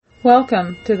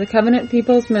Welcome to the Covenant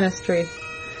People's Ministry.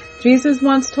 Jesus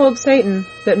once told Satan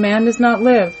that man does not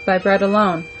live by bread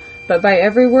alone, but by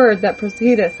every word that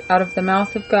proceedeth out of the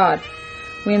mouth of God.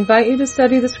 We invite you to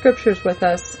study the Scriptures with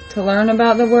us to learn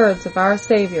about the words of our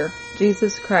Savior,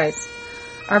 Jesus Christ.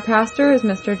 Our pastor is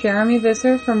Mr. Jeremy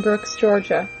Visser from Brooks,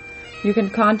 Georgia. You can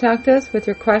contact us with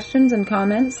your questions and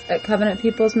comments at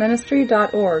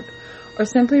covenantpeoplesministry.org or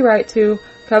simply write to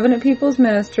Covenant People's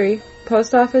Ministry,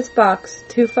 Post Office Box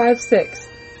 256,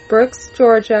 Brooks,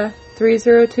 Georgia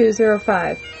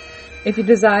 30205. If you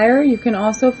desire, you can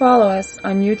also follow us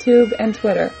on YouTube and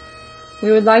Twitter.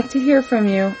 We would like to hear from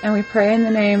you, and we pray in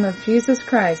the name of Jesus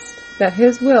Christ that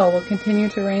His will continue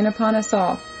to reign upon us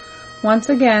all. Once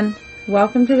again,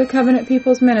 welcome to the Covenant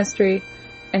People's Ministry,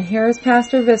 and here is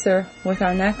Pastor Visser with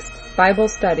our next Bible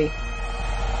study.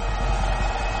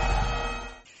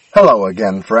 Hello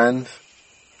again, friends.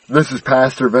 This is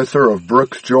Pastor Visser of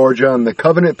Brooks, Georgia, and the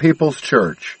Covenant People's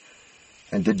Church.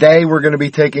 And today we're going to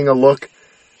be taking a look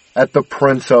at the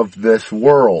prince of this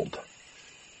world.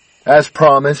 As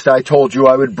promised, I told you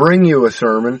I would bring you a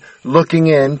sermon looking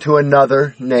into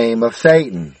another name of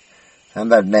Satan.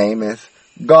 And that name is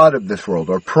God of this world,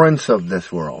 or Prince of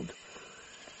this world.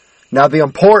 Now, the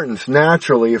importance,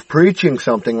 naturally, of preaching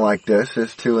something like this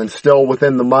is to instill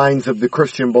within the minds of the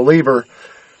Christian believer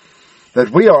that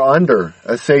we are under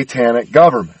a satanic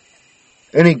government.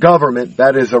 Any government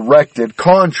that is erected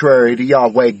contrary to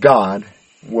Yahweh God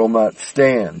will not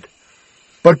stand.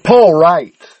 But Paul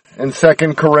writes in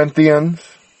 2 Corinthians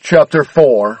chapter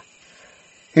 4,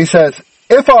 he says,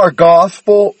 "If our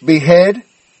gospel be hid,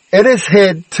 it is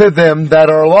hid to them that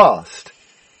are lost,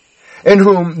 in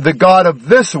whom the God of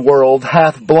this world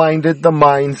hath blinded the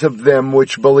minds of them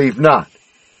which believe not,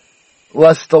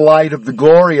 lest the light of the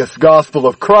glorious gospel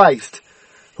of Christ,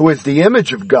 who is the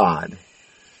image of God,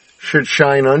 should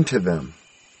shine unto them."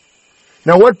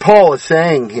 Now what Paul is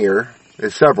saying here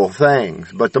is several things,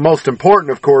 but the most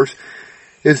important, of course,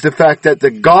 is the fact that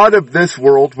the God of this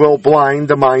world will blind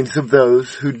the minds of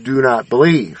those who do not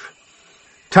believe.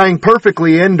 Tying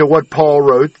perfectly into what Paul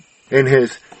wrote in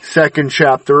his second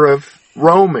chapter of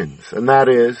Romans, and that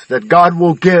is that God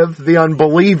will give the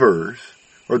unbelievers,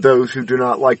 or those who do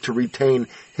not like to retain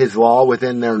His law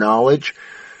within their knowledge,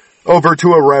 over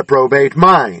to a reprobate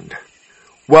mind.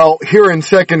 Well, here in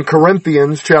 2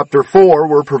 Corinthians chapter 4,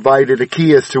 we're provided a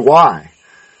key as to why.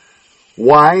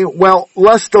 Why? Well,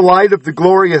 lest the light of the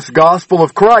glorious gospel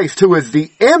of Christ, who is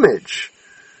the image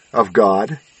of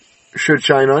God, should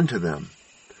shine unto them.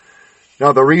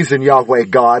 Now, the reason Yahweh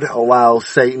God allows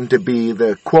Satan to be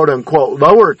the quote-unquote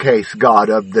lowercase God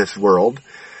of this world,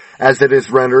 as it is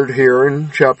rendered here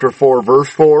in chapter 4, verse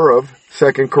 4 of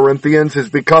 2 Corinthians, is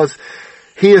because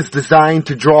He is designed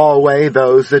to draw away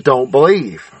those that don't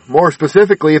believe. More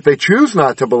specifically, if they choose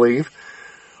not to believe,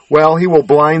 well, He will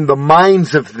blind the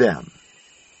minds of them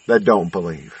that don't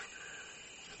believe.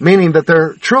 Meaning that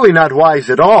they're truly not wise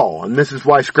at all. And this is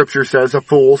why Scripture says, a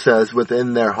fool says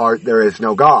within their heart there is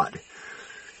no God.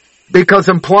 Because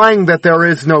implying that there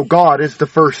is no God is the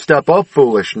first step of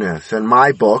foolishness in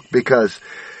my book, because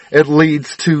it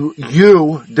leads to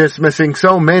you dismissing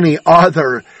so many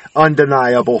other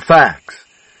undeniable facts.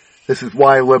 This is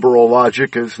why liberal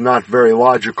logic is not very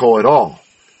logical at all.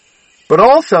 But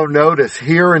also notice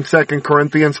here in 2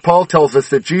 Corinthians, Paul tells us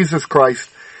that Jesus Christ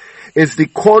is the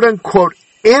quote-unquote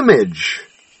image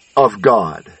of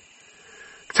God,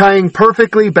 tying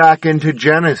perfectly back into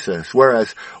Genesis,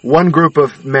 whereas one group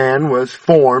of man was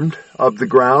formed of the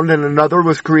ground and another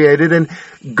was created in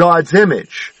God's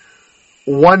image.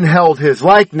 One held His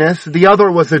likeness, the other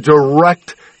was a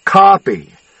direct copy.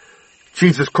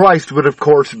 Jesus Christ would, of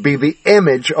course, be the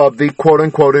image of the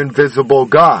quote-unquote invisible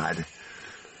God.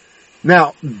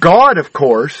 Now, God, of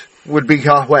course, would be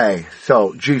Yahweh.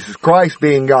 So, Jesus Christ,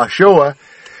 being Yahshua,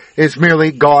 is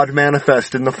merely God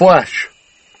manifest in the flesh.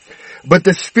 But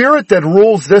the spirit that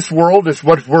rules this world is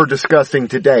what we're discussing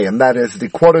today, and that is the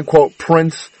quote-unquote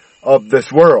prince of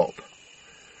this world.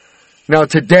 Now,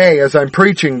 today, as I'm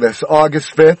preaching this,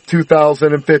 August 5th,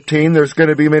 2015, there's going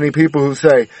to be many people who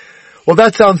say, well,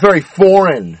 that sounds very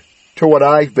foreign to what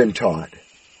I've been taught.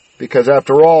 Because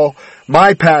after all,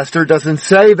 my pastor doesn't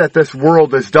say that this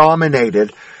world is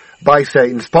dominated by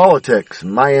Satan's politics.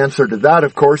 My answer to that,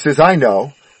 of course, is I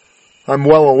know. I'm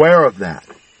well aware of that.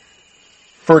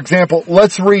 For example,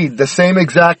 let's read the same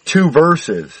exact two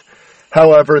verses,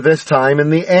 however, this time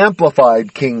in the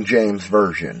Amplified King James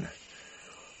Version.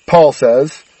 Paul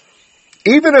says,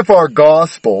 "Even if our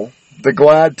gospel, the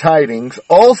glad tidings,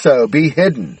 also be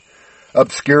hidden,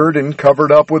 obscured and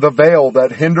covered up with a veil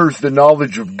that hinders the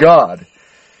knowledge of God,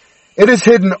 It is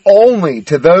hidden only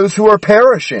to those who are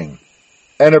perishing,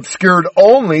 and obscured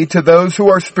only to those who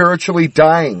are spiritually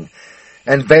dying,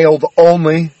 and veiled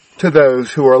only to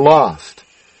those who are lost.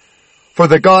 For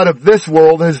the God of this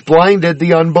world has blinded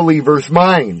the unbelievers'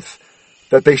 minds,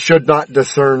 that they should not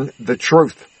discern the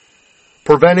truth,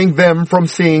 preventing them from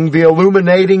seeing the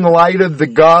illuminating light of the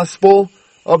gospel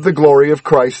of the glory of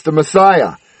Christ the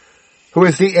Messiah, who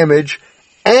is the image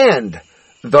and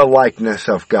the likeness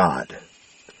of God.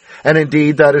 And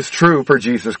indeed, that is true for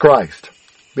Jesus Christ,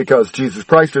 because Jesus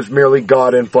Christ is merely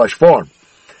God in flesh form.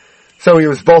 So he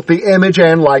was both the image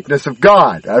and likeness of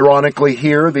God. Ironically,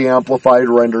 here, the Amplified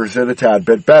renders it a tad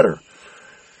bit better.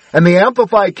 And the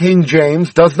Amplified King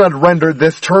James does not render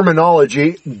this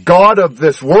terminology, God of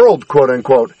this world, quote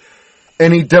unquote,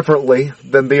 any differently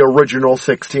than the original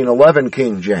 1611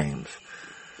 King James.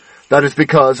 That is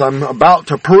because I'm about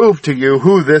to prove to you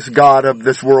who this God of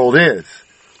this world is.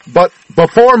 But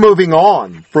before moving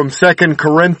on from 2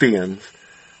 Corinthians,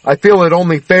 I feel it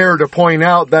only fair to point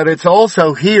out that it's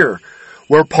also here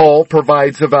where Paul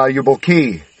provides a valuable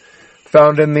key,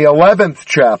 found in the 11th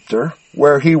chapter,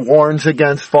 where he warns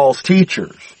against false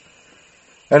teachers.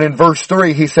 And in verse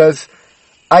 3 he says,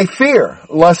 I fear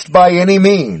lest by any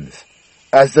means,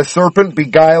 as the serpent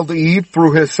beguiled Eve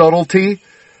through his subtlety,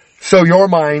 so your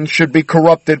mind should be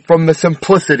corrupted from the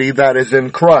simplicity that is in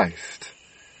Christ.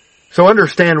 So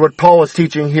understand what Paul is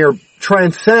teaching here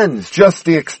transcends just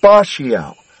the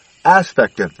expatio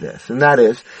aspect of this, and that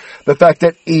is the fact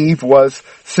that Eve was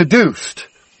seduced.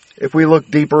 If we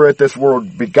look deeper at this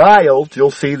word beguiled,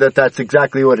 you'll see that that's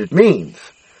exactly what it means.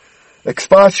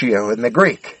 Expatio in the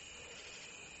Greek.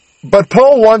 But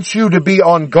Paul wants you to be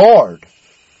on guard,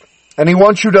 and he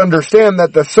wants you to understand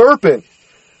that the serpent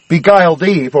beguiled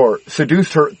Eve, or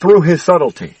seduced her, through his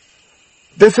subtlety.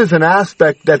 This is an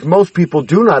aspect that most people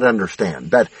do not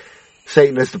understand, that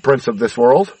Satan is the prince of this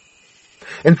world.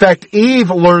 In fact, Eve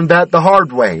learned that the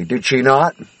hard way, did she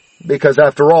not? Because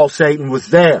after all, Satan was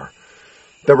there.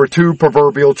 There were two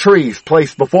proverbial trees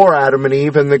placed before Adam and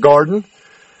Eve in the garden.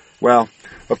 Well,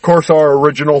 of course our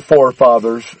original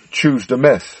forefathers choose to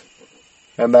miss,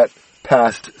 and that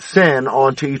passed sin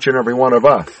on to each and every one of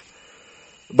us.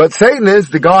 But Satan is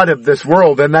the God of this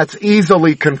world, and that's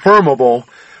easily confirmable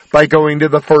by going to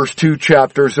the first two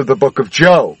chapters of the book of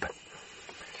Job.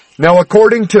 Now,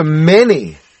 according to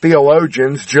many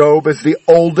theologians, Job is the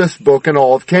oldest book in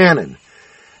all of canon.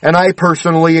 And I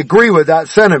personally agree with that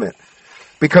sentiment,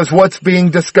 because what's being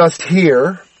discussed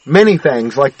here, many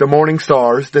things like the morning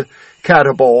stars, the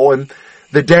catabole, and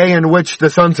the day in which the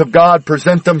sons of God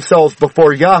present themselves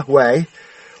before Yahweh,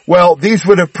 well, these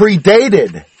would have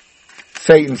predated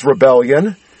Satan's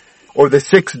rebellion, or the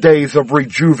 6 days of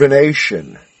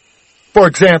rejuvenation. For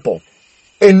example,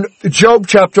 in Job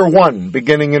chapter 1,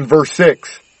 beginning in verse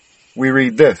 6, we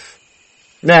read this.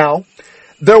 Now,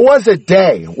 there was a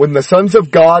day when the sons of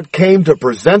God came to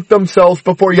present themselves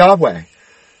before Yahweh,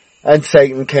 and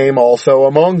Satan came also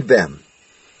among them.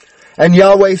 And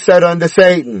Yahweh said unto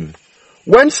Satan,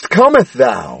 Whence cometh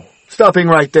thou? Stopping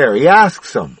right there, he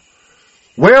asks him,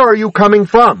 Where are you coming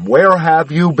from? Where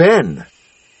have you been?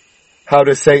 How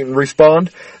does Satan respond?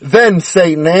 Then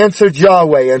Satan answered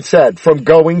Yahweh and said, From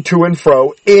going to and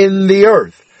fro in the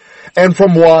earth, and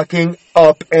from walking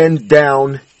up and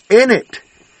down in it.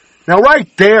 Now right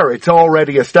there, it's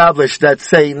already established that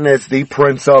Satan is the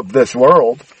prince of this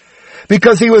world,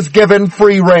 because he was given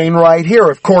free rein right here.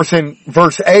 Of course, in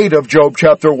verse 8 of Job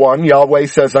chapter 1, Yahweh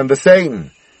says unto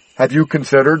Satan, Have you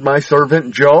considered my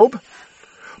servant Job?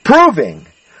 Proving,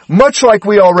 much like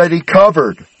we already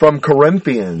covered from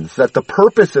Corinthians, that the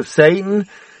purpose of Satan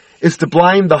is to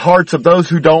blind the hearts of those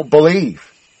who don't believe.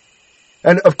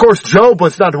 And of course, Job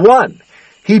was not one.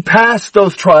 He passed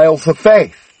those trials of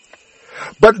faith.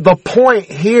 But the point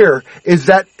here is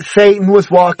that Satan was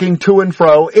walking to and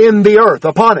fro in the earth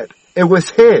upon it. It was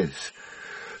his.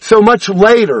 So much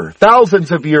later,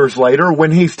 thousands of years later,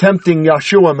 when he's tempting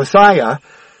Yeshua Messiah,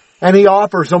 and he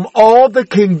offers him all the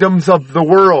kingdoms of the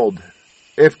world,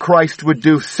 if Christ would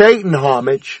do Satan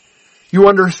homage, you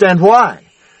understand why.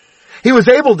 He was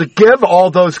able to give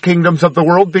all those kingdoms of the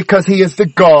world because he is the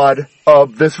God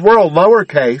of this world,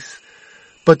 lowercase,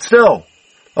 but still,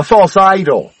 a false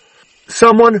idol.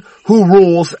 Someone who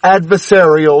rules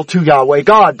adversarial to Yahweh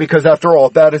God, because after all,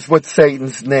 that is what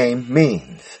Satan's name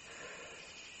means.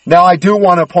 Now, I do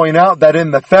want to point out that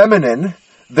in the feminine,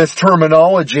 this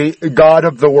terminology, God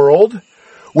of the world,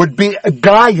 would be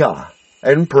Gaia.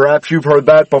 And perhaps you've heard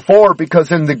that before,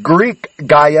 because in the Greek,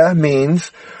 Gaia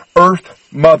means Earth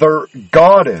Mother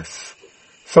Goddess.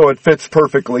 So it fits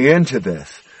perfectly into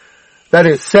this. That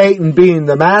is, Satan being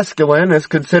the masculine is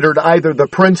considered either the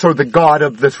prince or the god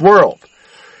of this world.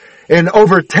 In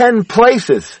over 10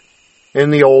 places in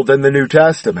the Old and the New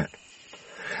Testament.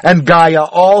 And Gaia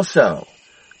also,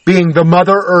 being the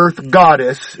Mother Earth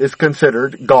goddess, is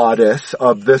considered goddess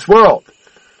of this world.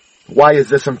 Why is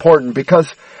this important?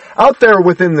 Because out there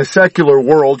within the secular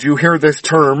world, you hear this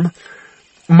term,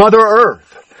 Mother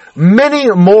Earth,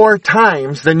 many more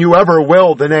times than you ever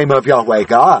will the name of Yahweh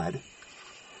God.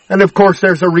 And of course,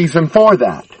 there's a reason for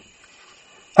that.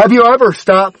 Have you ever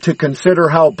stopped to consider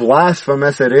how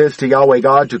blasphemous it is to Yahweh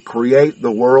God to create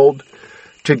the world,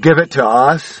 to give it to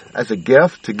us as a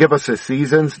gift, to give us the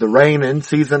seasons, the rain in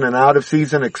season and out of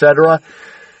season, etc.,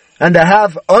 and to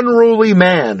have unruly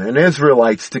man and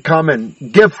Israelites to come and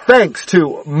give thanks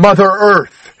to Mother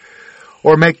Earth,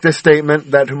 or make the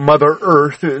statement that Mother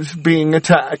Earth is being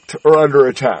attacked or under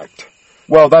attack?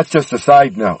 Well, that's just a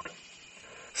side note.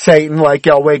 Satan, like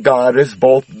Yahweh God, is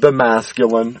both the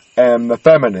masculine and the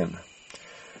feminine.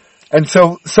 And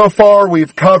so far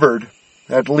we've covered,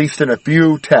 at least in a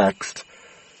few texts,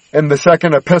 in the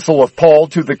second epistle of Paul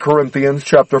to the Corinthians,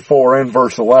 chapter 4 and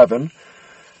verse 11,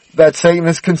 that Satan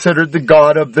is considered the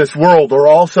god of this world, or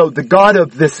also the god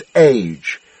of this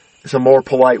age, is a more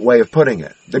polite way of putting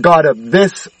it. The god of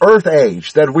this earth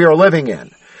age that we are living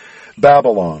in,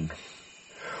 Babylon.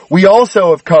 We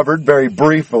also have covered very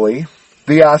briefly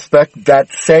the aspect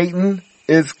that Satan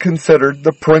is considered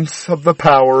the prince of the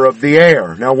power of the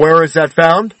air. Now, where is that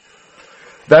found?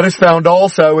 That is found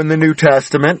also in the New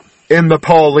Testament, in the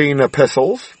Pauline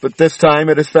epistles, but this time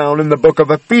it is found in the book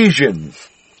of Ephesians.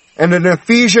 And in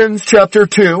Ephesians chapter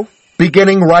 2,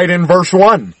 beginning right in verse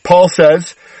 1, Paul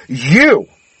says, "You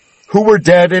who were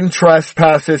dead in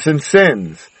trespasses and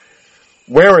sins,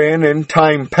 wherein in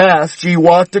time past ye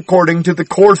walked according to the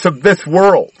course of this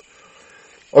world,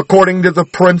 according to the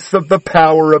prince of the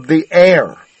power of the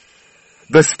air,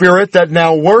 the spirit that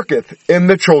now worketh in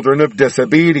the children of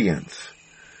disobedience."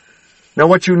 Now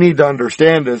what you need to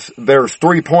understand is there's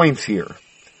 3 points here.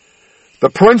 The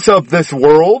prince of this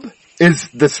world is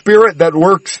the spirit that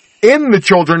works in the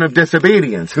children of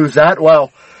disobedience. Who's that?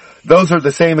 Well, those are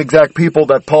the same exact people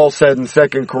that Paul said in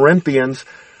 2 Corinthians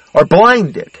are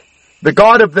blinded. The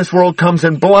god of this world comes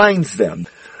and blinds them.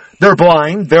 They're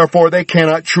blind, therefore they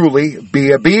cannot truly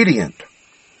be obedient.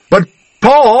 But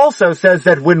Paul also says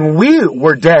that when we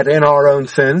were dead in our own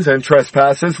sins and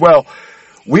trespasses, well,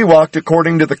 we walked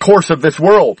according to the course of this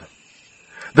world.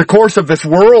 The course of this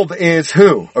world is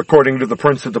who? According to the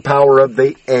prince of the power of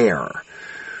the air.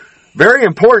 Very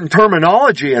important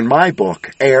terminology in my book,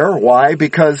 air. Why?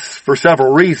 Because for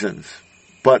several reasons.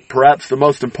 But perhaps the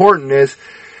most important is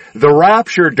the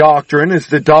rapture doctrine is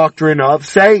the doctrine of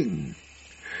Satan.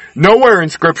 Nowhere in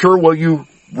Scripture will you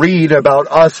read about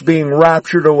us being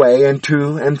raptured away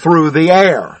into and through the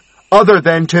air, other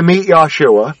than to meet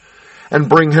Yahshua and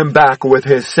bring him back with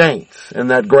his saints in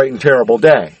that great and terrible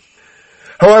day.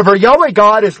 However, Yahweh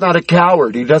God is not a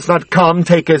coward. He does not come,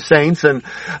 take his saints, and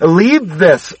leave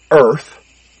this earth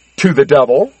to the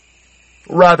devil.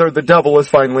 Rather, the devil is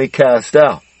finally cast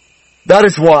out. That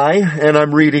is why, and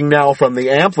I'm reading now from the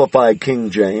Amplified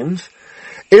King James,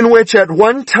 in which at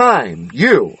one time,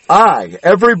 you, I,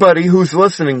 everybody who's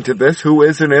listening to this, who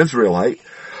is an Israelite,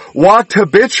 walked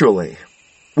habitually.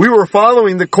 We were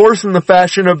following the course and the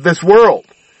fashion of this world.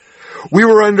 We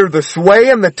were under the sway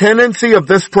and the tendency of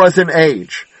this present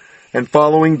age, and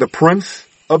following the prince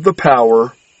of the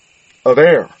power of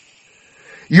air.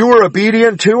 You were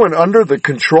obedient to and under the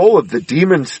control of the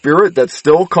demon spirit that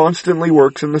still constantly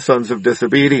works in the sons of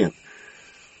disobedience.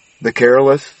 The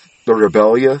careless, the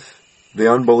rebellious, the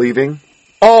unbelieving,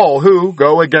 all who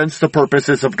go against the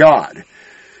purposes of God.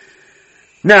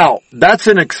 Now, that's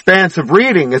an expansive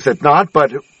reading, is it not?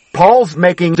 But Paul's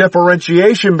making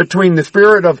differentiation between the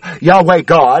spirit of Yahweh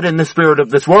God and the spirit of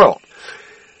this world.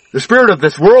 The spirit of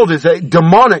this world is a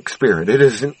demonic spirit. It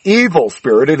is an evil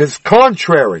spirit. It is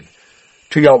contrary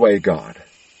to Yahweh God.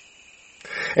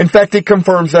 In fact, he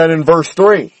confirms that in verse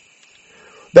 3.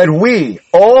 That we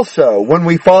also, when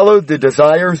we followed the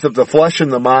desires of the flesh and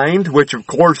the mind, which of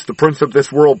course the prince of this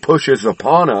world pushes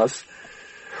upon us,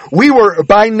 we were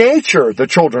by nature the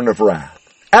children of wrath,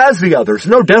 as the others,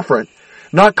 no different,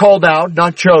 not called out,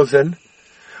 not chosen,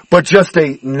 but just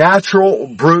a natural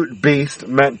brute beast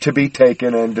meant to be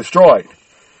taken and destroyed.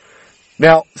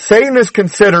 Now, Satan is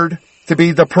considered to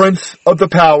be the prince of the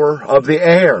power of the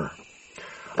air.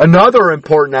 Another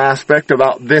important aspect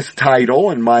about this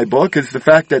title in my book is the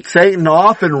fact that Satan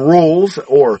often rules,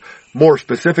 or more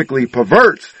specifically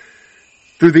perverts,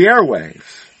 through the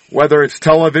airwaves. Whether it's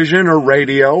television or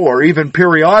radio or even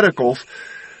periodicals,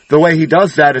 The way he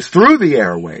does that is through the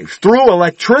airwaves, through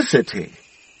electricity,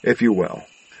 if you will.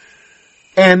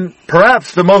 And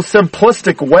perhaps the most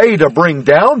simplistic way to bring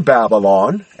down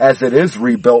Babylon, as it is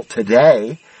rebuilt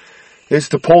today, is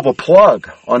to pull the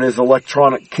plug on his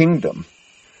electronic kingdom,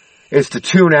 is to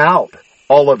tune out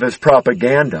all of his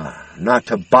propaganda, not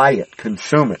to buy it,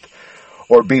 consume it,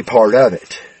 or be part of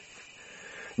it.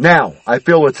 Now, I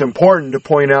feel it's important to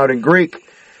point out in Greek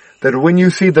that when you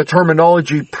see the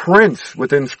terminology prince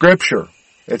within Scripture,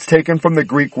 it's taken from the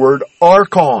Greek word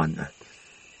archon,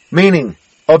 meaning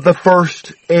of the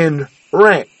first in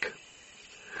rank.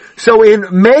 So in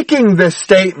making this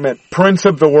statement, Prince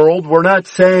of the World, we're not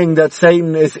saying that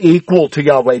Satan is equal to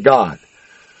Yahweh God.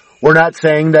 We're not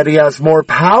saying that he has more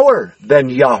power than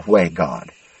Yahweh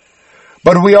God.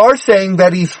 But we are saying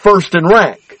that he's first in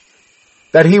rank.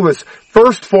 That he was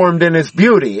first formed in his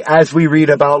beauty, as we read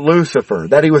about Lucifer.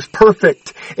 That he was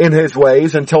perfect in his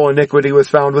ways until iniquity was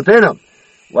found within him,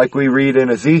 like we read in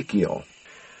Ezekiel.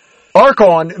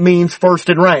 Archon means first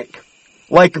in rank,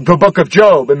 like the book of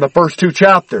Job in the first 2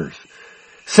 chapters.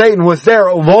 Satan was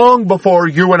there long before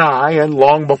you and I, and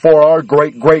long before our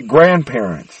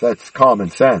great-great-grandparents. That's common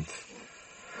sense.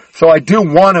 So I do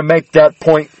want to make that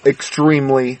point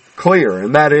extremely clear,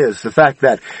 and that is the fact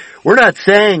that we're not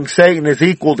saying Satan is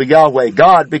equal to Yahweh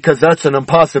God, because that's an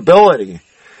impossibility.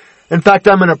 In fact,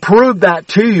 I'm going to prove that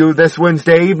to you this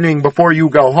Wednesday evening before you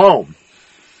go home.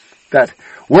 That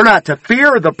we're not to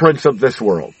fear the prince of this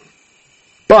world.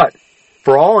 But,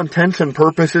 for all intents and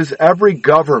purposes, every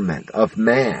government of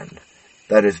man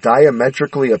that is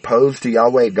diametrically opposed to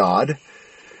Yahweh God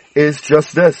is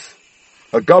just this,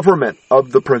 a government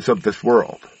of the prince of this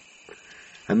world.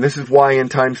 And this is why in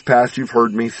times past you've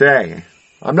heard me say,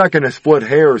 I'm not going to split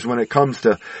hairs when it comes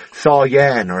to Sol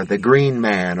Yen or the Green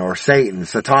Man or Satan,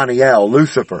 Sataniel,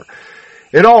 Lucifer.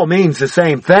 It all means the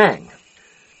same thing.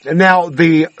 And now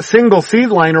the single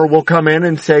seedliner will come in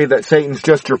and say that Satan's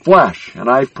just your flesh. And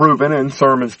I've proven in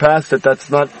sermons past that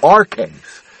that's not our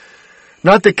case.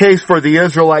 Not the case for the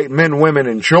Israelite men, women,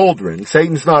 and children.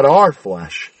 Satan's not our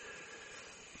flesh.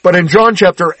 But in John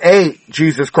chapter 8,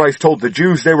 Jesus Christ told the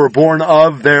Jews they were born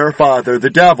of their father,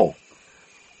 the devil.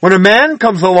 When a man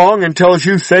comes along and tells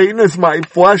you Satan is my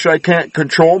flesh, I can't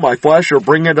control my flesh or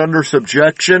bring it under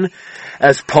subjection,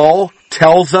 as Paul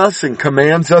tells us and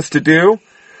commands us to do,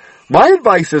 my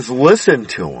advice is listen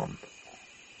to him.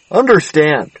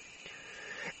 Understand.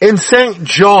 In St.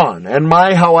 John, and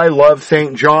my how I love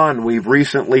St. John, we've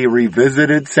recently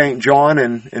revisited St. John,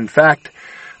 and in fact,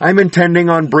 I'm intending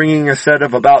on bringing a set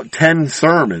of about 10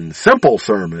 sermons, simple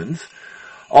sermons,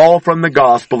 all from the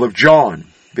Gospel of John,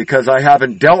 because I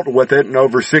haven't dealt with it in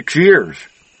over 6 years.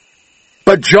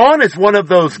 But John is one of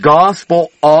those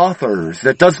Gospel authors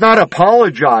that does not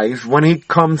apologize when he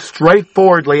comes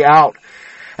straightforwardly out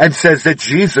and says that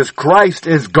Jesus Christ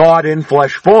is God in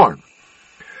flesh form.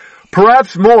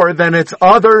 Perhaps more than its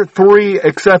other 3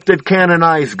 accepted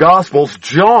canonized Gospels,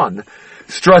 John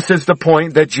stresses the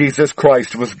point that Jesus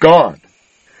Christ was God.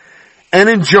 And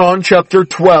in John chapter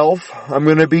 12, I'm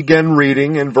going to begin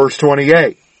reading in verse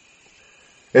 28.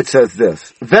 It says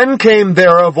this, Then came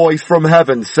there a voice from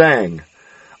heaven saying,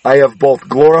 I have both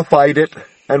glorified it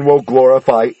and will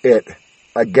glorify it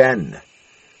again.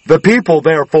 The people,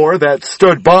 therefore, that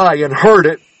stood by and heard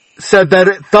it, said that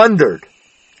it thundered.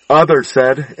 Others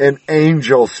said, An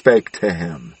angel spake to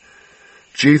him.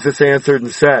 Jesus answered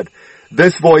and said,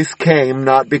 This voice came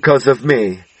not because of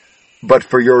me, but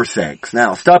for your sakes.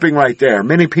 Now, stopping right there,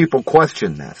 many people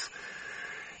question this.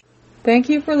 Thank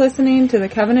you for listening to the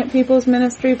Covenant People's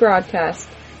Ministry broadcast.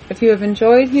 If you have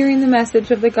enjoyed hearing the message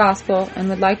of the gospel and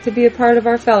would like to be a part of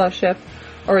our fellowship,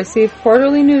 or receive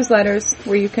quarterly newsletters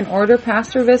where you can order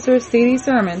Pastor Visser's CD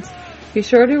sermons, be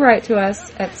sure to write to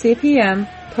us at CPM,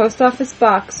 Post Office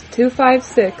Box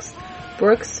 256,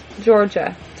 Brooks,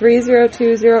 Georgia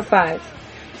 30205.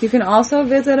 You can also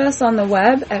visit us on the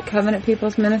web at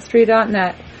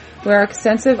covenantpeoplesministry.net, where our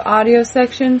extensive audio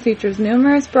section features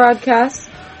numerous broadcasts,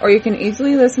 or you can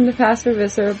easily listen to Pastor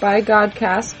Visser by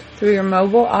Godcast through your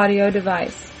mobile audio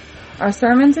device. Our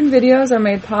sermons and videos are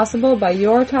made possible by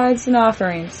your tithes and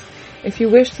offerings. If you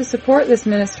wish to support this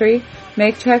ministry,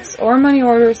 make checks or money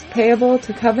orders payable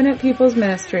to Covenant People's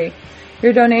Ministry.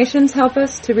 Your donations help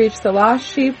us to reach the lost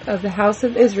sheep of the house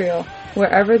of Israel,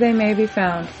 wherever they may be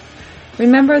found.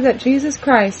 Remember that Jesus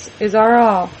Christ is our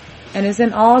all, and is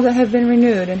in all that have been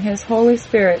renewed in His Holy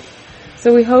Spirit.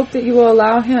 So we hope that you will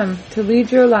allow Him to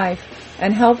lead your life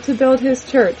and help to build His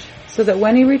church, so that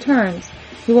when He returns,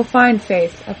 you will find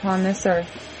faith upon this earth.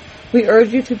 We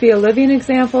urge you to be a living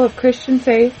example of Christian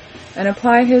faith and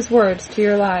apply His words to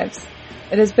your lives.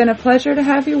 It has been a pleasure to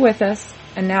have you with us,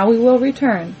 and now we will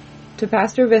return to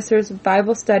Pastor Visser's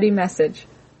Bible study message.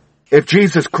 If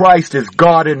Jesus Christ is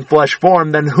God in flesh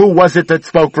form, then who was it that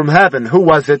spoke from heaven? Who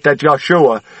was it that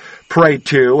Yeshua prayed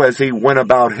to as he went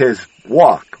about his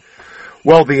walk?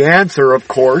 Well, the answer, of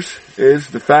course, is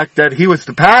the fact that he was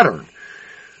the pattern.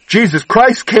 Jesus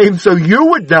Christ came so you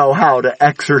would know how to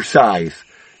exercise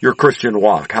your Christian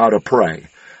walk, how to pray,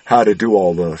 how to do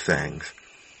all those things.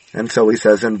 And so he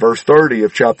says in verse 30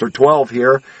 of chapter 12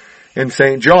 here in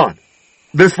St. John,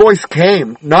 this voice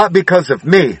came not because of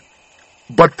me,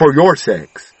 but for your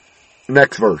sakes.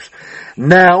 Next verse.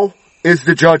 Now is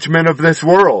the judgment of this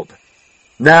world.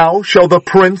 Now shall the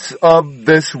prince of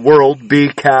this world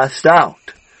be cast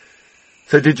out.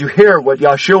 So did you hear what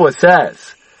Yeshua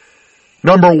says?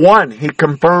 Number one, he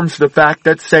confirms the fact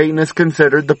that Satan is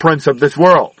considered the prince of this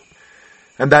world,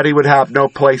 and that he would have no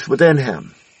place within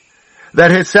him.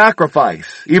 That his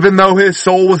sacrifice, even though his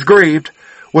soul was grieved,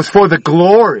 was for the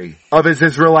glory of his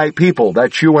Israelite people,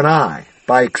 that's you and I,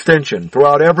 by extension,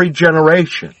 throughout every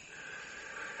generation.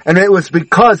 And it was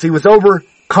because he was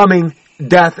overcoming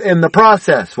death in the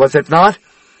process, was it not?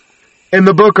 In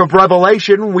the book of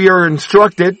Revelation, we are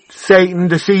instructed, Satan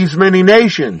deceives many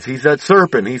nations. He's that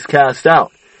serpent. He's cast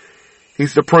out.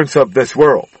 He's the prince of this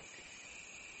world.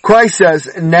 Christ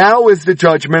says, now is the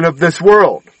judgment of this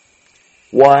world.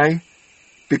 Why?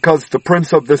 Because the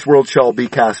prince of this world shall be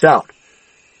cast out.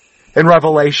 In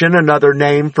Revelation, another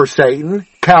name for Satan,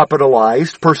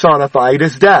 capitalized, personified,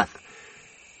 is death.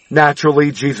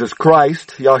 Naturally, Jesus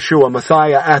Christ, Yeshua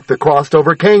Messiah, at the cross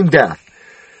overcame death.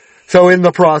 So in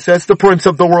the process, the prince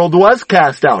of the world was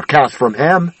cast out, cast from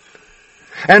him.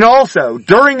 And also,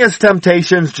 during his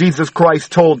temptations, Jesus Christ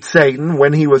told Satan,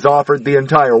 when he was offered the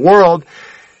entire world,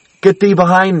 get thee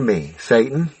behind me,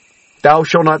 Satan. Thou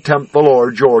shalt not tempt the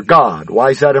Lord your God.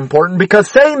 Why is that important? Because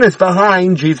Satan is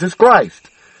behind Jesus Christ.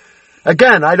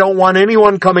 Again, I don't want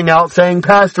anyone coming out saying,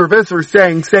 Pastor Visser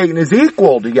saying Satan is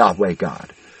equal to Yahweh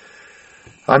God.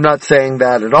 I'm not saying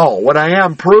that at all. What I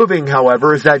am proving,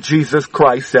 however, is that Jesus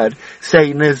Christ said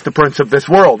Satan is the prince of this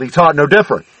world. He taught no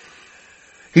different.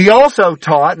 He also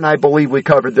taught, and I believe we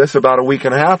covered this about a week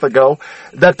and a half ago,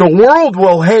 that the world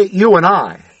will hate you and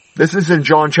I. This is in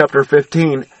John chapter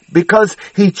 15, because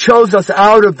he chose us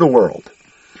out of the world.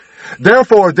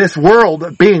 Therefore, this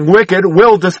world, being wicked,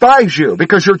 will despise you,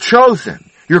 because you're chosen,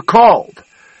 you're called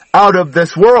out of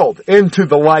this world into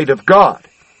the light of God.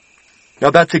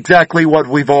 Now that's exactly what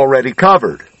we've already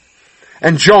covered.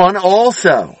 And John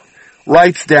also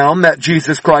writes down that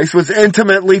Jesus Christ was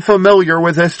intimately familiar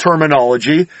with this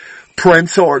terminology,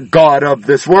 prince or God of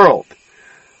this world.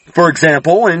 For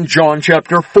example, in John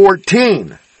chapter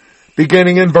 14,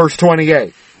 beginning in verse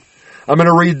 28. I'm going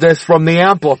to read this from the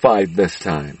Amplified this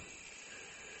time.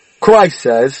 Christ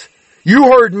says,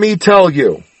 you heard me tell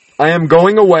you, I am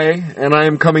going away and I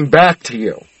am coming back to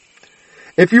you.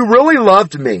 If you really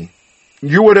loved me,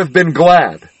 you would have been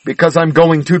glad, because I'm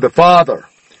going to the Father.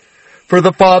 For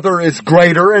the Father is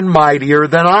greater and mightier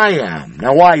than I am.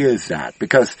 Now why is that?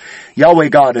 Because Yahweh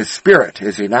God is spirit,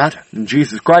 is he not? And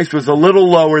Jesus Christ was a little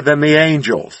lower than the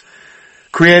angels,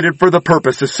 created for the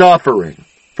purpose of suffering,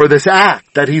 for this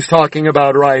act that he's talking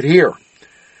about right here.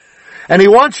 And he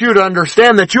wants you to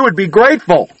understand that you would be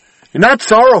grateful and not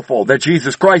sorrowful that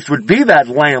Jesus Christ would be that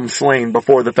lamb slain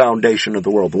before the foundation of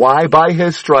the world. Why? By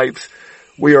his stripes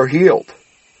we are healed.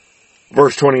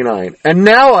 Verse 29, and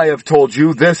now I have told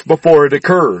you this before it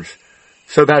occurs,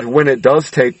 so that when it does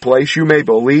take place, you may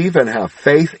believe and have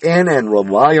faith in and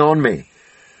rely on me.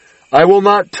 I will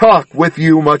not talk with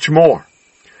you much more.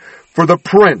 For the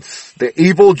prince, the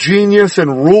evil genius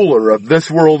and ruler of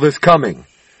this world is coming,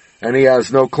 and he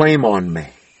has no claim on me.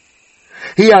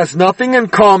 He has nothing in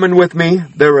common with me.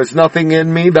 There is nothing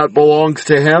in me that belongs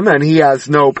to him, and he has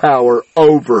no power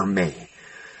over me.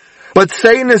 But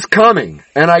Satan is coming,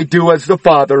 and I do as the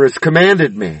Father has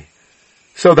commanded me,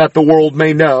 so that the world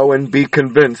may know and be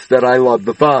convinced that I love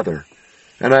the Father,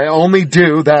 and I only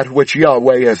do that which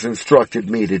Yahweh has instructed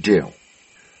me to do.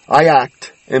 I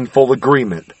act in full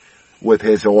agreement with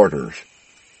his orders.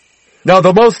 Now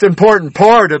the most important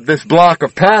part of this block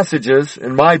of passages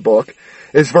in my book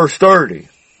is verse 30.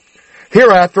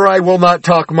 Hereafter I will not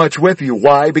talk much with you.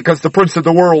 Why? Because the prince of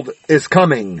the world is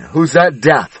coming. Who's that?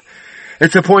 Death.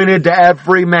 It's appointed to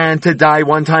every man to die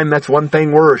one time. That's one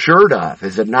thing we're assured of,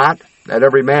 is it not? That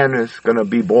every man is going to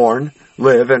be born,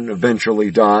 live, and eventually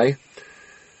die.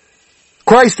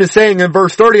 Christ is saying in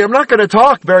verse 30, I'm not going to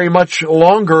talk very much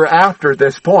longer after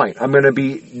this point. I'm going to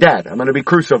be dead. I'm going to be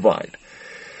crucified.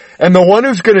 And the one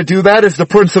who's going to do that is the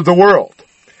prince of the world.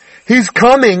 He's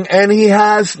coming and he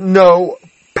has no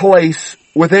place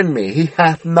within me. He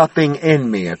hath nothing in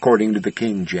me, according to the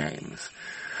King James.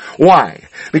 Why?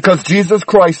 Because Jesus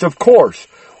Christ, of course,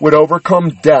 would overcome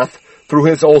death through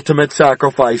his ultimate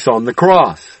sacrifice on the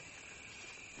cross.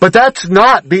 But that's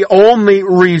not the only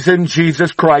reason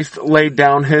Jesus Christ laid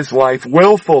down his life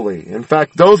willfully. In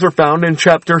fact, those are found in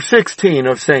chapter 16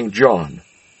 of St. John.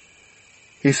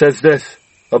 He says this,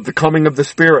 of the coming of the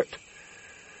Spirit.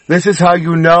 This is how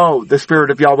you know the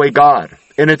Spirit of Yahweh God,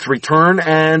 in its return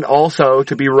and also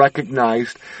to be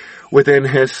recognized within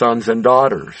his sons and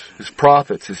daughters, his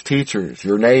prophets, his teachers,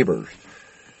 your neighbors.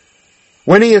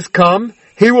 When he has come,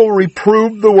 he will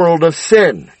reprove the world of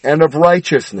sin and of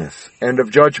righteousness and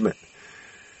of judgment.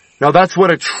 Now that's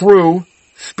what a true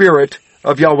Spirit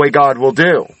of Yahweh God will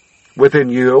do within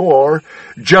you, or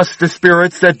just the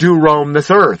spirits that do roam this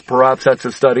earth. Perhaps that's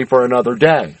a study for another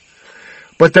day.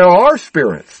 But there are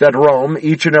spirits that roam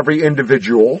each and every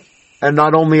individual, and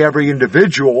not only every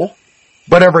individual,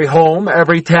 but every home,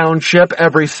 every township,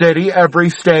 every city, every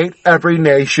state, every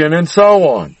nation, and so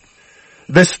on.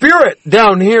 The spirit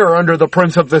down here under the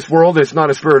prince of this world is not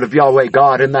a spirit of Yahweh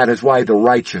God, and that is why the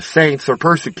righteous saints are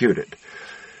persecuted.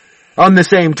 On the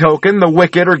same token, the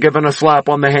wicked are given a slap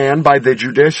on the hand by the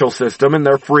judicial system, and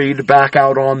they're freed back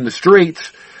out on the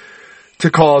streets to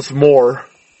cause more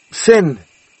sin,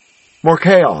 more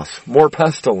chaos, more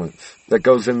pestilence that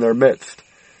goes in their midst.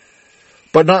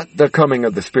 But not the coming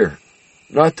of the Spirit,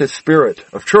 not the Spirit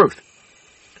of truth.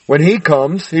 When he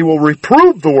comes, he will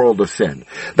reprove the world of sin.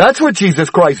 That's what Jesus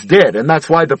Christ did, and that's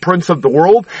why the prince of the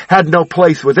world had no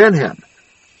place within him.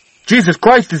 Jesus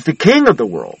Christ is the king of the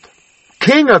world,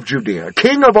 king of Judea,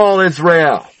 king of all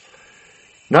Israel.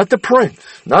 Not the prince,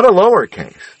 not a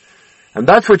lowercase. And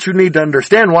that's what you need to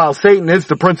understand. While Satan is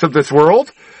the prince of this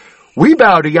world, we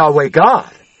bow to Yahweh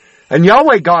God. And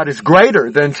Yahweh God is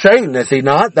greater than Satan, is he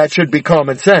not? That should be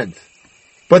common sense.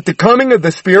 But the coming of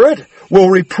the Spirit will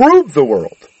reprove the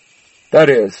world. That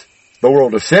is, the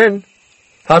world of sin.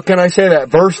 How can I say that?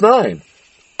 Verse 9.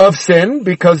 Of sin,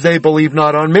 because they believe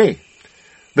not on me.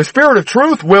 The Spirit of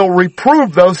truth will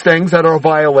reprove those things that are a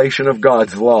violation of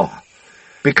God's law.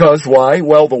 Because why?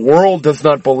 Well, the world does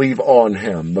not believe on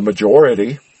him, the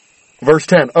majority. Verse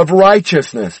 10. Of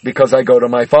righteousness, because I go to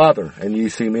my Father, and ye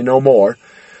see me no more.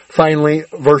 Finally,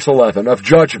 verse 11. Of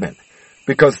judgment,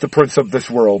 because the prince of this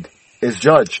world is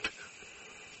judged.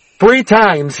 3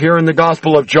 times here in the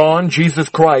Gospel of John, Jesus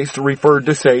Christ referred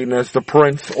to Satan as the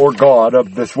prince or god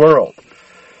of this world.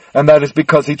 And that is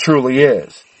because he truly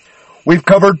is. We've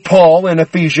covered Paul in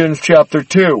Ephesians chapter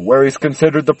 2, where he's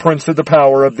considered the prince of the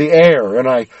power of the air. And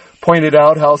I pointed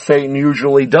out how Satan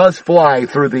usually does fly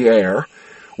through the air,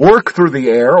 work through the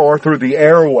air, or through the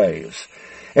airwaves.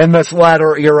 In this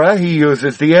latter era, he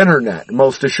uses the internet,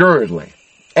 most assuredly.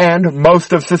 And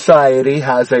most of society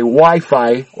has a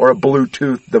Wi-Fi or a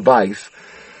Bluetooth device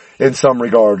in some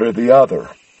regard or the other.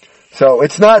 So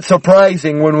it's not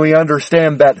surprising when we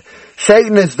understand that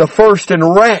Satan is the first in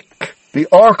rank, the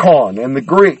archon in the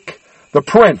Greek, the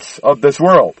prince of this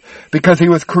world, because he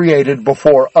was created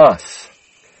before us.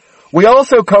 We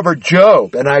also covered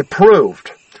Job, and I proved,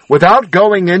 without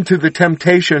going into the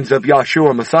temptations of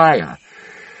Yahshua Messiah,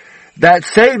 that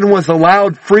Satan was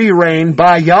allowed free rein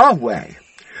by Yahweh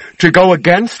to go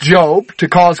against Job, to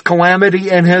cause calamity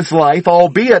in his life,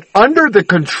 albeit under the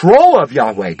control of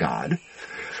Yahweh God.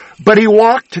 But he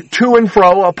walked to and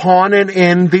fro upon and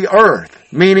in the earth,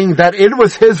 meaning that it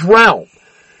was his realm,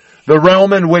 the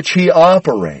realm in which he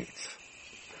operates.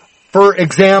 For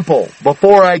example,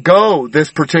 before I go this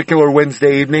particular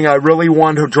Wednesday evening, I really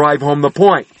want to drive home the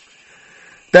point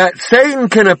that Satan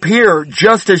can appear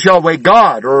just as Yahweh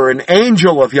God or an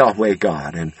angel of Yahweh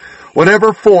God, and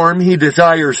whatever form he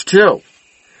desires to.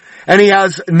 And he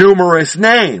has numerous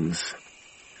names.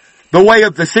 The way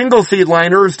of the single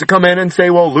seedliner is to come in and say,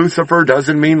 well, Lucifer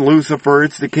doesn't mean Lucifer,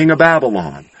 it's the king of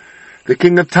Babylon. The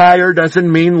king of Tyre doesn't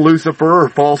mean Lucifer or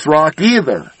false rock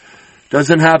either.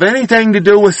 Doesn't have anything to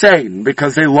do with Satan,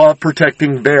 because they love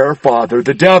protecting their father,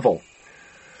 the devil.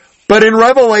 But in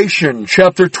Revelation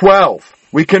chapter 12,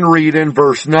 we can read in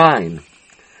verse 9,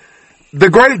 the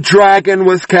great dragon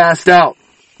was cast out,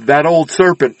 that old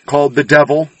serpent called the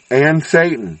devil and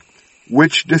Satan,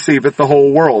 which deceiveth the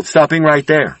whole world. Stopping right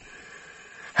there.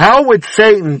 How would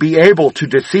Satan be able to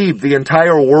deceive the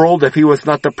entire world if he was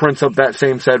not the prince of that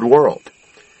same said world?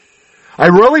 I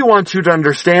really want you to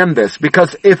understand this,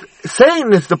 because if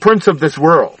Satan is the prince of this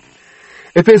world,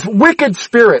 if his wicked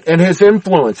spirit and his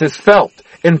influence is felt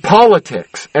in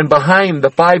politics and behind the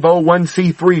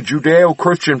 501c3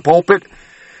 Judeo-Christian pulpit,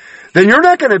 then you're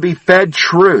not going to be fed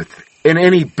truth in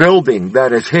any building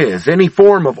that is his, any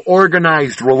form of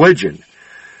organized religion.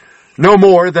 No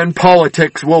more than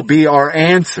politics will be our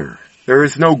answer. There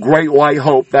is no great white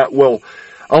hope that will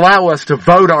allow us to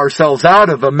vote ourselves out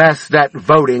of a mess that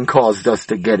voting caused us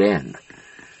to get in.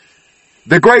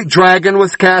 The great dragon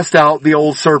was cast out, the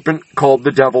old serpent called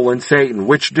the devil and Satan,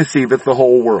 which deceiveth the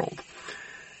whole world.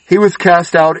 He was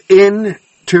cast out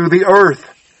into the earth,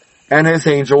 and his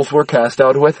angels were cast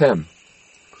out with him.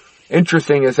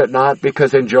 Interesting, is it not?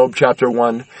 Because in Job chapter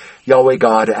 1, Yahweh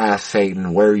God asked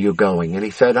Satan, where are you going? And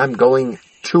he said, I'm going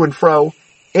to and fro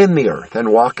in the earth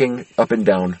and walking up and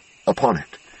down upon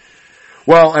it.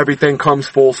 Well, everything comes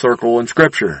full circle in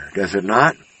Scripture, does it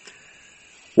not?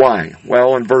 Why?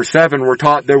 Well, in verse 7, we're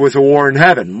taught there was a war in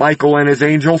heaven. Michael and his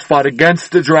angels fought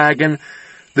against the dragon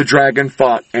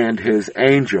fought and his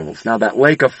angels. Now that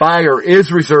lake of fire is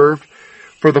reserved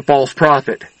for the false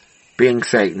prophet, being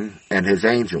Satan and his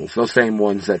angels, those same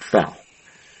ones that fell.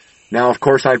 Now, of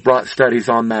course, I've brought studies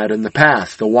on that in the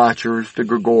past. The Watchers, the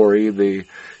Grigori, the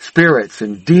spirits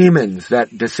and demons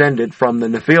that descended from the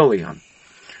Nephilim.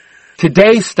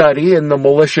 Today's study in the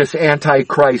Malicious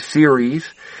Antichrist series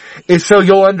is so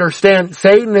you'll understand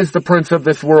Satan is the prince of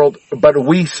this world, but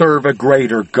we serve a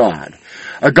greater God.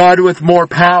 A God with more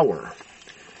power.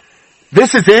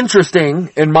 This is interesting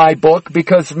in my book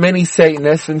because many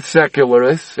Satanists and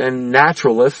secularists and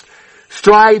naturalists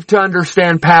strive to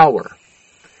understand power.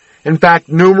 In fact,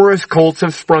 numerous cults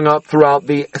have sprung up throughout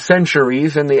the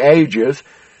centuries and the ages,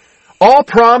 all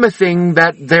promising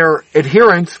that their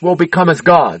adherents will become as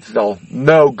gods. They'll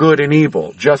know good and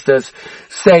evil, just as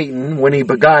Satan, when he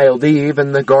beguiled Eve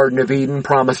in the Garden of Eden,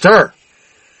 promised her.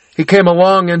 He came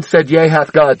along and said, yea,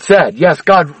 hath God said. Yes,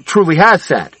 God truly has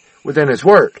said within His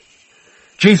Word.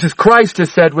 Jesus Christ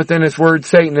has said within His Word,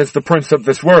 Satan is the prince of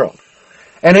this world.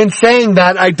 And in saying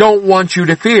that, I don't want you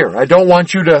to fear. I don't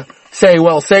want you to say,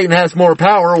 well, Satan has more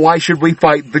power. Why should we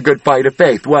fight the good fight of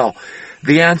faith? Well,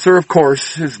 the answer, of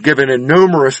course, is given in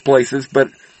numerous places, but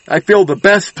I feel the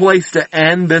best place to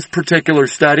end this particular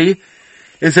study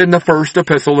is in the first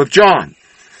epistle of John.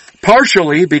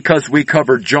 Partially because we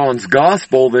covered John's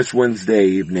Gospel this Wednesday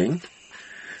evening,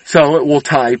 so it will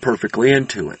tie perfectly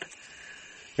into it.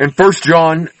 In 1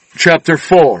 John chapter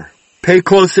 4, pay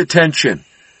close attention.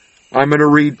 I'm going to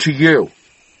read to you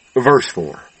verse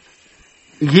 4.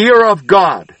 Ye are of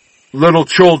God, little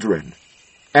children,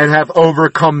 and have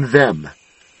overcome them.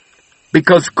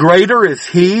 Because greater is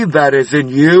He that is in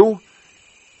you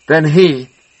than he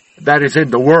that is in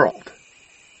the world.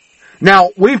 Now,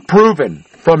 we've proven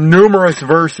from numerous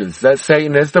verses that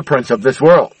Satan is the prince of this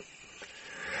world.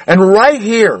 And right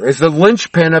here is the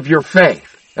linchpin of your faith,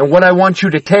 and what I want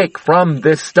you to take from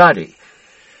this study.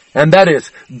 And that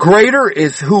is, greater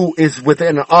is who is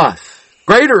within us.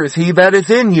 Greater is He that is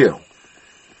in you.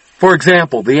 For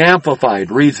example, the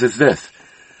Amplified reads as this,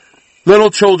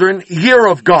 little children, ye are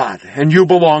of God, and you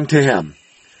belong to Him,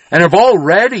 and have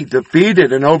already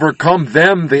defeated and overcome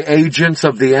them, the agents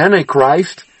of the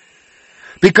Antichrist,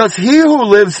 because He who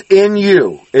lives in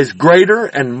you is greater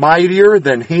and mightier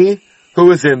than he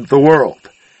who is in the world.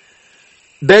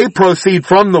 They proceed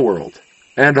from the world,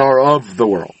 and are of the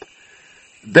world.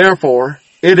 Therefore,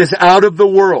 it is out of the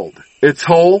world, its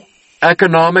whole,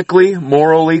 economically,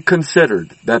 morally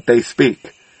considered, that they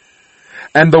speak.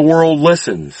 And the world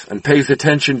listens and pays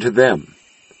attention to them.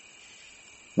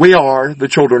 We are the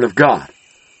children of God.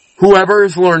 Whoever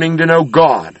is learning to know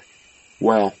God,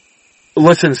 well,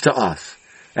 listens to us.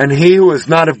 And he who is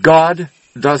not of God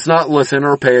does not listen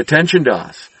or pay attention to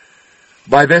us.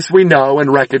 By this we know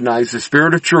and recognize the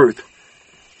spirit of truth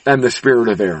and the spirit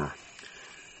of error.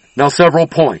 Now several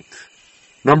points.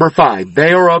 Number 5,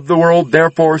 they are of the world,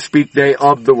 therefore speak they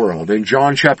of the world. In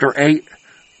John chapter 8,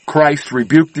 Christ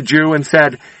rebuked the Jew and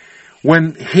said,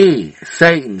 when he,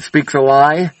 Satan, speaks a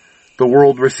lie, the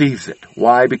world receives it.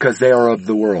 Why? Because they are of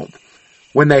the world.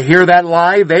 When they hear that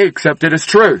lie, they accept it as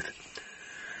truth.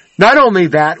 Not only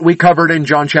that, we covered in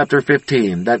John chapter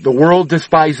 15 that the world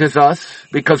despises us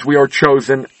because we are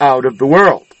chosen out of the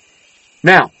world.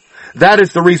 Now, that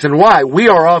is the reason why we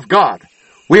are of God.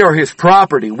 We are His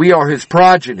property. We are His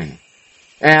progeny.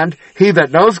 And he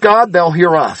that knows God, they'll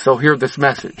hear us. They'll hear this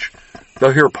message.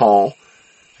 They'll hear Paul,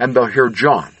 and they'll hear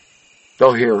John.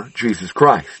 They'll hear Jesus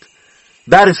Christ.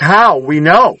 That is how we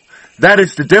know. That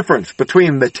is the difference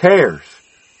between the tares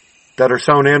that are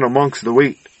sown in amongst the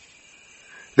wheat.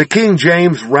 The King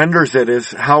James renders it as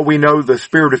how we know the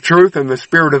spirit of truth and the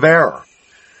spirit of error.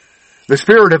 The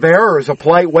spirit of error is a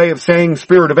polite way of saying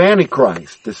spirit of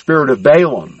Antichrist, the spirit of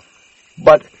Balaam.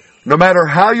 But no matter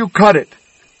how you cut it,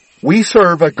 we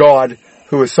serve a God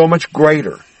who is so much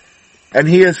greater. And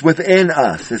He is within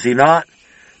us, is He not?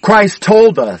 Christ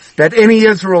told us that any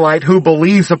Israelite who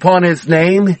believes upon His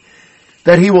name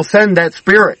that He will send that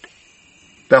Spirit,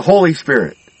 the Holy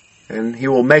Spirit, and He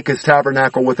will make His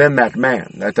tabernacle within that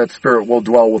man, that Spirit will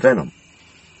dwell within him.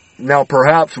 Now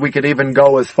perhaps we could even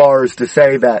go as far as to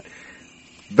say that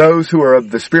those who are of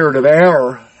the spirit of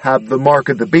error have the mark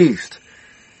of the beast,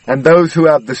 and those who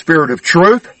have the spirit of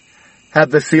truth have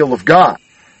the seal of God.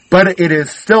 But it is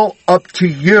still up to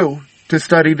you to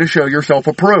study to show yourself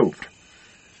approved.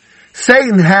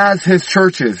 Satan has his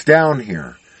churches down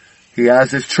here. He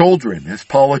has his children, his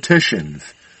politicians.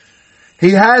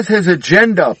 He has his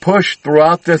agenda pushed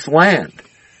throughout this land.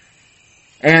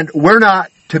 And we're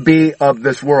not to be of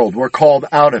this world. We're called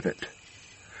out of it.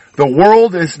 The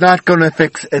world is not going to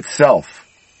fix itself.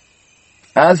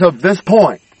 As of this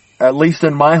point, at least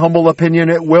in my humble opinion,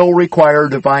 it will require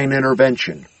divine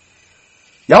intervention.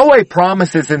 Yahweh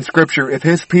promises in Scripture if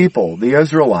His people, the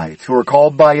Israelites, who are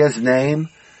called by His name,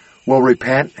 will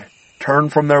repent, turn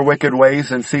from their wicked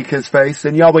ways, and seek His face,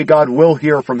 then Yahweh God will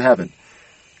hear from heaven.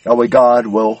 Yahweh God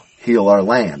will heal our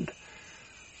land.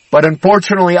 But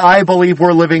unfortunately, I believe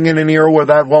we're living in an era where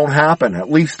that won't happen,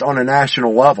 at least on a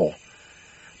national level.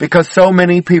 Because so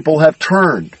many people have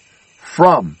turned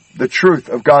from the truth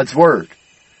of God's Word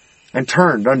and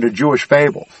turned unto Jewish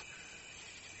fables.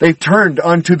 They've turned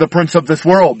unto the prince of this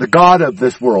world, the God of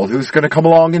this world, who's going to come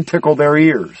along and tickle their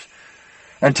ears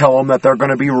and tell them that they're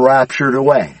going to be raptured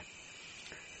away.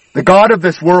 The God of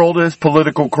this world is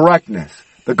political correctness.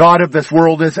 The God of this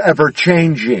world is ever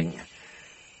changing.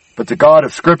 But the God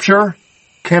of Scripture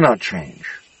cannot change.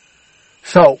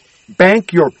 So,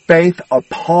 bank your faith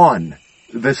upon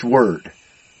this Word,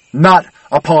 not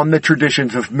upon the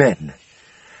traditions of men.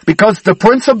 Because the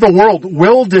prince of the world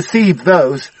will deceive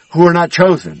those who are not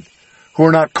chosen, who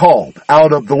are not called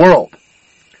out of the world.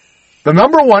 The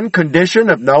number one condition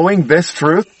of knowing this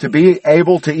truth, to be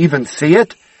able to even see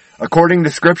it, according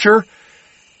to Scripture,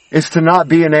 is to not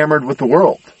be enamored with the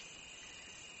world.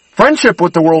 Friendship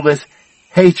with the world is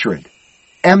hatred,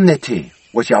 enmity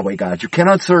with Yahweh God. You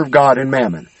cannot serve God and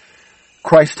mammon.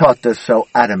 Christ taught this so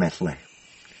adamantly.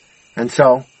 And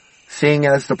so, seeing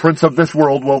as the prince of this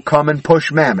world will come and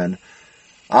push mammon,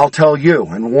 I'll tell you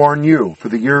and warn you for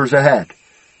the years ahead.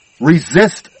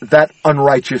 Resist that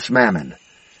unrighteous mammon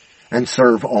and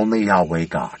serve only Yahweh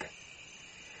God.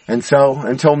 And so,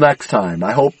 until next time,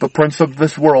 I hope the prince of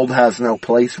this world has no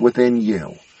place within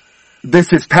you.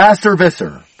 This is Pastor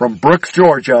Visser from Brooks,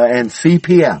 Georgia and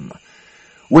CPM,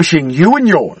 wishing you and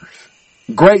yours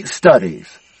great studies.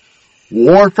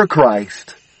 War for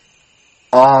Christ.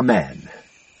 Amen.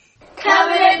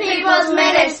 Covenant People's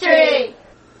Ministry.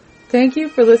 Thank you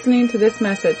for listening to this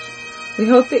message. We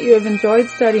hope that you have enjoyed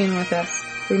studying with us.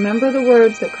 Remember the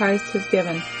words that Christ has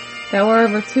given, that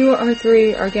wherever 2 or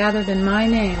 3 are gathered in my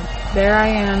name, there I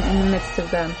am in the midst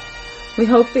of them. We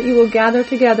hope that you will gather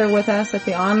together with us at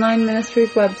the online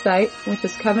ministry's website, which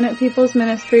is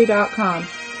covenantpeoplesministry.com,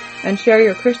 and share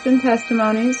your Christian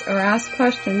testimonies or ask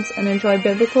questions and enjoy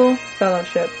biblical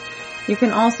fellowship. You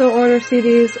can also order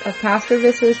CDs of Pastor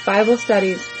Visser's Bible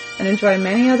studies and enjoy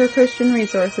many other Christian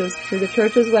resources through the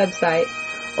church's website,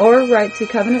 or write to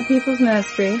Covenant People's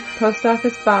Ministry, Post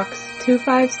Office Box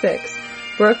 256,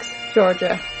 Brooks,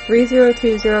 Georgia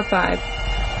 30205.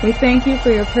 We thank you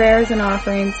for your prayers and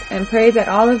offerings and pray that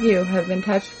all of you have been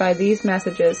touched by these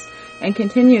messages and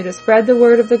continue to spread the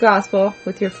word of the gospel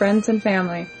with your friends and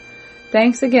family.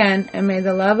 Thanks again, and may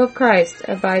the love of Christ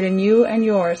abide in you and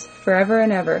yours forever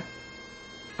and ever.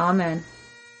 Amen.